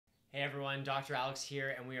Hey everyone, Dr. Alex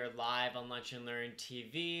here, and we are live on Lunch and Learn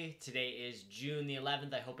TV. Today is June the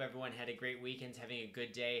 11th. I hope everyone had a great weekend, having a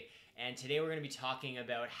good day. And today we're going to be talking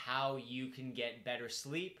about how you can get better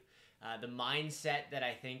sleep, the mindset that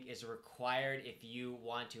I think is required if you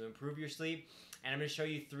want to improve your sleep. And I'm going to show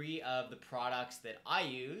you 3 of the products that I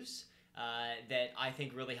use that I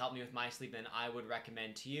think really help me with my sleep and I would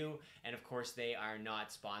recommend to you. And of course, they are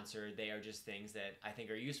not sponsored. They are just things that I think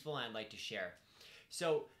are useful and I'd like to share.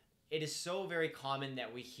 So, it is so very common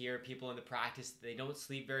that we hear people in the practice that they don't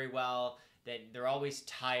sleep very well, that they're always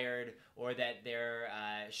tired, or that they're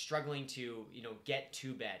struggling to, get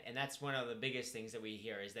to bed. And that's one of the biggest things that we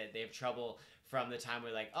hear is that they have trouble from the time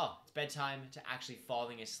we're like, oh, it's bedtime to actually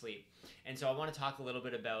falling asleep. And so I want to talk a little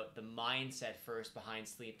bit about the mindset first behind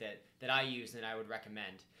sleep that I use and that I would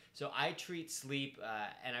recommend. So I treat sleep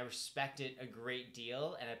and I respect it a great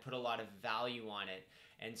deal, and I put a lot of value on it.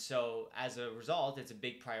 And so as a result, it's a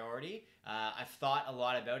big priority. I've thought a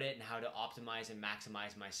lot about it and how to optimize and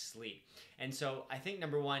maximize my sleep. And so I think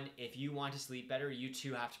number one, if you want to sleep better, you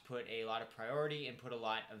too have to put a lot of priority and put a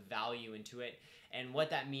lot of value into it. And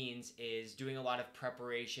what that means is doing a lot of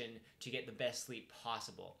preparation to get the best sleep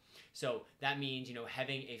possible. So that means,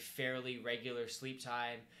 having a fairly regular sleep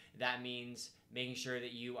time. That means making sure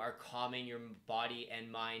that you are calming your body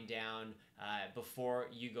and mind down before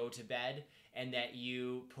you go to bed, and that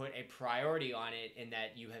you put a priority on it, and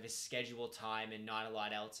that you have a scheduled time and not a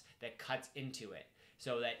lot else that cuts into it.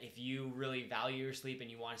 So that if you really value your sleep and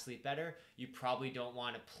you want to sleep better, you probably don't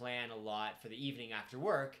want to plan a lot for the evening after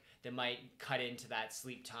work that might cut into that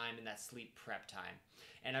sleep time and that sleep prep time.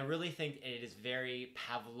 And I really think it is very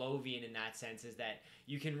Pavlovian in that sense, is that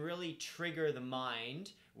you can really trigger the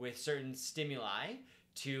mind with certain stimuli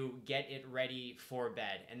to get it ready for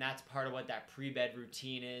bed. And that's part of what that pre-bed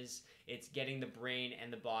routine is. It's getting the brain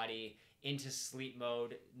and the body into sleep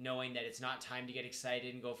mode, knowing that it's not time to get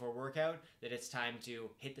excited and go for a workout, that it's time to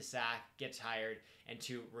hit the sack, get tired, and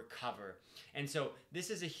to recover. And so this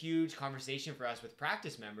is a huge conversation for us with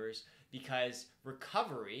practice members, because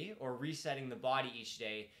recovery, or resetting the body each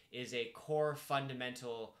day, is a core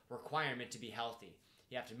fundamental requirement to be healthy.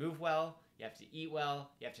 You have to move well, you have to eat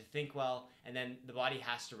well, you have to think well, and then the body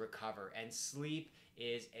has to recover. And sleep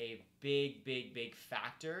is a big, big, big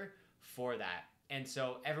factor for that. And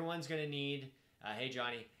so everyone's going to need, hey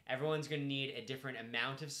Johnny, everyone's going to need a different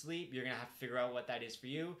amount of sleep. You're going to have to figure out what that is for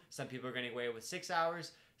you. Some people are going to go away with 6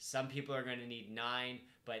 hours. Some people are going to need 9,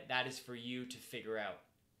 but that is for you to figure out.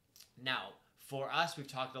 Now, for us,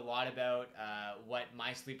 we've talked a lot about what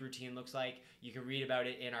my sleep routine looks like. You can read about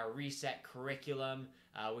it in our Reset curriculum,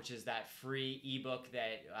 which is that free ebook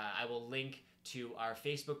that I will link to our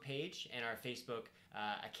Facebook page and our Facebook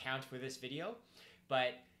account for this video.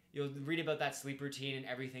 But you'll read about that sleep routine and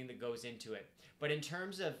everything that goes into it. But in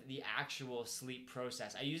terms of the actual sleep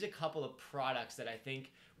process, I use a couple of products that I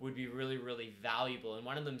think would be really, really valuable. And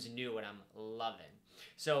one of them's new and I'm loving.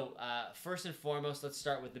 So first and foremost, let's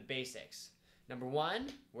start with the basics. Number one,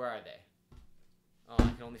 where are they? Oh,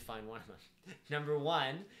 I can only find one of them. Number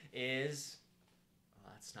one is, oh,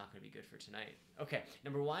 that's not going to be good for tonight. Okay,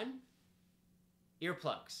 number one,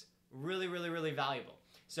 earplugs. Really, really, really valuable.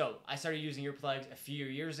 So I started using earplugs a few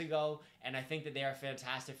years ago, and I think that they are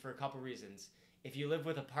fantastic for a couple reasons. If you live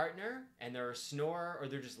with a partner and they're a snorer or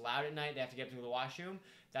they're just loud at night, they have to get up to the washroom,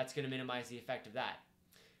 that's going to minimize the effect of that.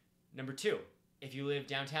 Number two, if you live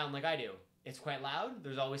downtown like I do, it's quite loud,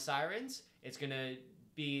 there's always sirens, it's going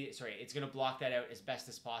to block that out as best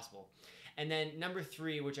as possible. And then number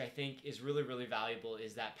three, which I think is really, really valuable,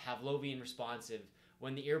 is that Pavlovian responsive.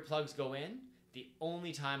 When the earplugs go in, the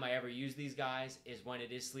only time I ever use these guys is when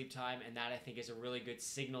it is sleep time, and that I think is a really good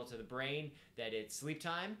signal to the brain that it's sleep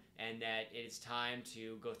time and that it's time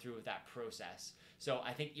to go through with that process. So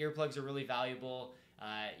I think earplugs are really valuable.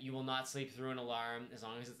 You will not sleep through an alarm as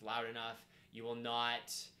long as it's loud enough. You will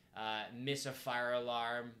not miss a fire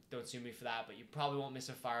alarm. Don't sue me for that, but you probably won't miss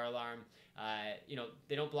a fire alarm.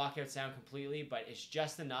 They don't block out sound completely, but it's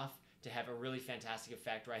just enough to have a really fantastic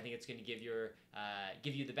effect where I think it's going to give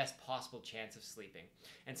you the best possible chance of sleeping.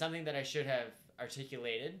 And something that I should have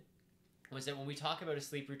articulated was that when we talk about a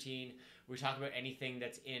sleep routine, we talk about anything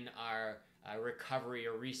that's in our recovery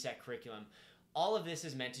or reset curriculum. All of this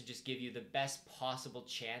is meant to just give you the best possible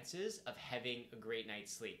chances of having a great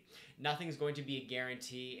night's sleep. Nothing's going to be a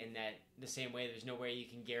guarantee, in that the same way there's no way you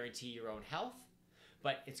can guarantee your own health,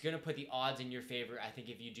 but it's going to put the odds in your favor, I think,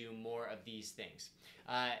 if you do more of these things.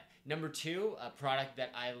 Number two, a product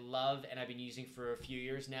that I love and I've been using for a few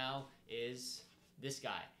years now is this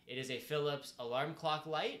guy. It is a Philips alarm clock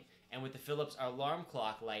light, and with the Philips alarm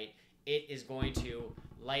clock light, it is going to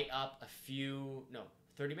light up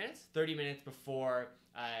 30 minutes? 30 minutes before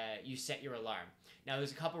you set your alarm. Now,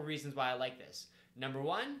 there's a couple reasons why I like this. Number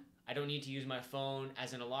one, I don't need to use my phone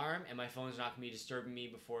as an alarm, and my phone's not going to be disturbing me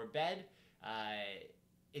before bed.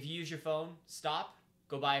 If you use your phone, stop.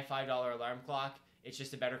 Go buy a $5 alarm clock. It's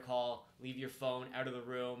just a better call. Leave your phone out of the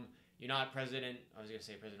room. You're not President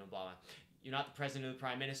Obama. You're not the President or the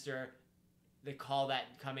Prime Minister. The call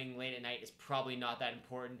that coming late at night is probably not that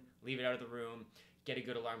important. Leave it out of the room. Get a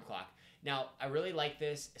good alarm clock. Now, I really like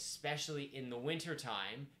this, especially in the winter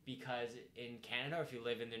time, because in Canada, if you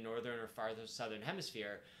live in the northern or farther southern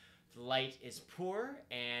hemisphere, the light is poor,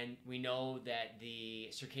 and we know that the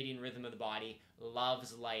circadian rhythm of the body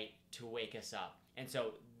loves light to wake us up. And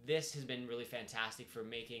so this has been really fantastic for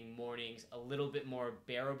making mornings a little bit more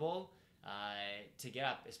bearable to get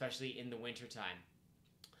up, especially in the winter time.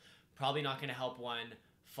 Probably not going to help one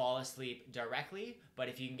fall asleep directly, but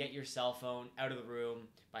if you can get your cell phone out of the room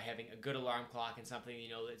by having a good alarm clock and something you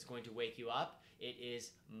know that's going to wake you up, it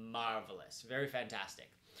is marvelous. Very fantastic.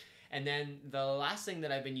 And then the last thing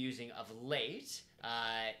that I've been using of late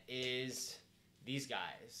is these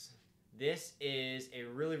guys. This is a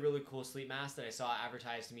really, really cool sleep mask that I saw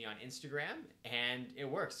advertised to me on Instagram, and it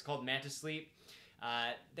works. It's called Manta Sleep.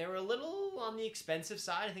 They were a little on the expensive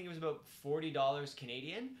side. I think it was about $40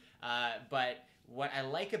 Canadian, but what I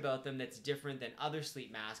like about them that's different than other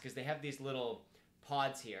sleep masks is they have these little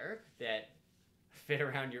pods here that fit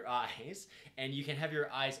around your eyes, and you can have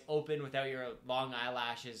your eyes open without your long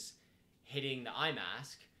eyelashes hitting the eye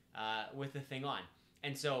mask with the thing on.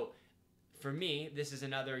 And so for me, this is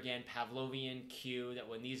another, again, Pavlovian cue that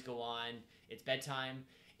when these go on, it's bedtime.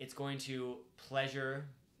 It's going to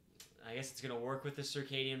it's going to work with the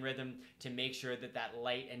circadian rhythm to make sure that that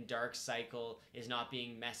light and dark cycle is not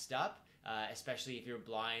being messed up. Especially if your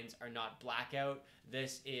blinds are not blackout.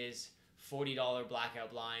 This is $40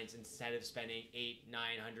 blackout blinds instead of spending $800,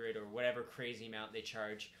 $900 or whatever crazy amount they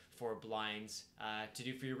charge for blinds to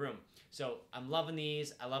do for your room. So I'm loving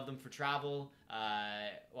these. I love them for travel.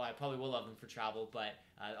 Well, I probably will love them for travel, but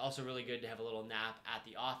also really good to have a little nap at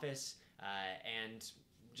the office, and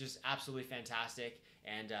just absolutely fantastic.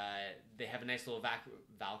 And they have a nice little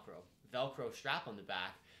Velcro strap on the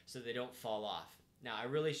back so they don't fall off. Now, I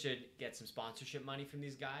really should get some sponsorship money from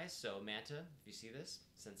these guys, so Manta, if you see this,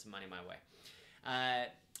 send some money my way.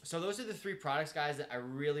 So those are the three products, guys, that I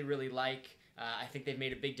really, really like. I think they've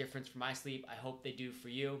made a big difference for my sleep. I hope they do for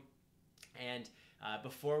you. And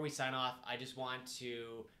before we sign off, I just want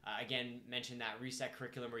to, again, mention that Reset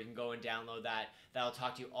curriculum where you can go and download that. That'll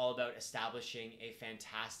talk to you all about establishing a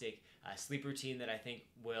fantastic sleep routine that I think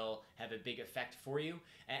will have a big effect for you.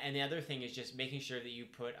 And the other thing is just making sure that you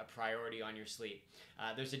put a priority on your sleep.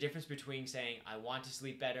 There's a difference between saying, I want to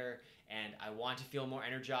sleep better and I want to feel more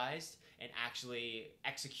energized, and actually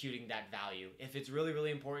executing that value. If it's really,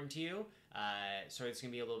 really important to you, so it's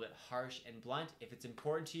going to be a little bit harsh and blunt. If it's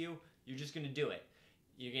important to you, you're just going to do it.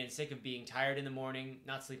 You're getting sick of being tired in the morning,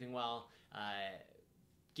 not sleeping well.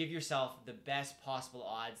 Give yourself the best possible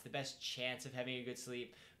odds, the best chance of having a good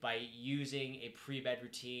sleep by using a pre-bed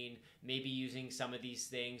routine, maybe using some of these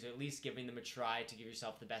things, or at least giving them a try to give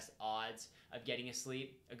yourself the best odds of getting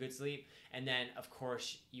a good sleep. And then, of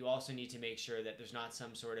course, you also need to make sure that there's not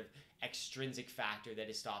some sort of extrinsic factor that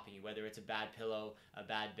is stopping you, whether it's a bad pillow, a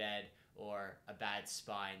bad bed, or a bad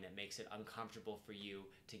spine that makes it uncomfortable for you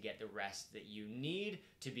to get the rest that you need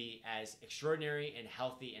to be as extraordinary and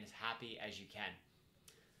healthy and as happy as you can.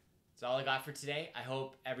 That's all I got for today. I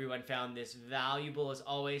hope everyone found this valuable. As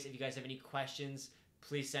always, if you guys have any questions,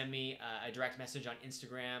 please send me a direct message on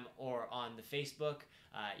Instagram or on the Facebook.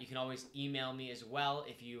 You can always email me as well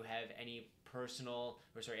if you have any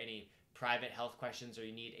any private health questions or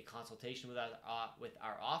you need a consultation with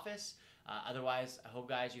our office. Otherwise, I hope,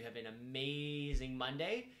 guys, you have an amazing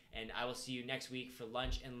Monday, and I will see you next week for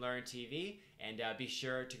Lunch and Learn TV. And be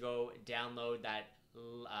sure to go download that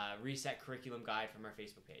Reset curriculum guide from our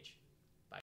Facebook page.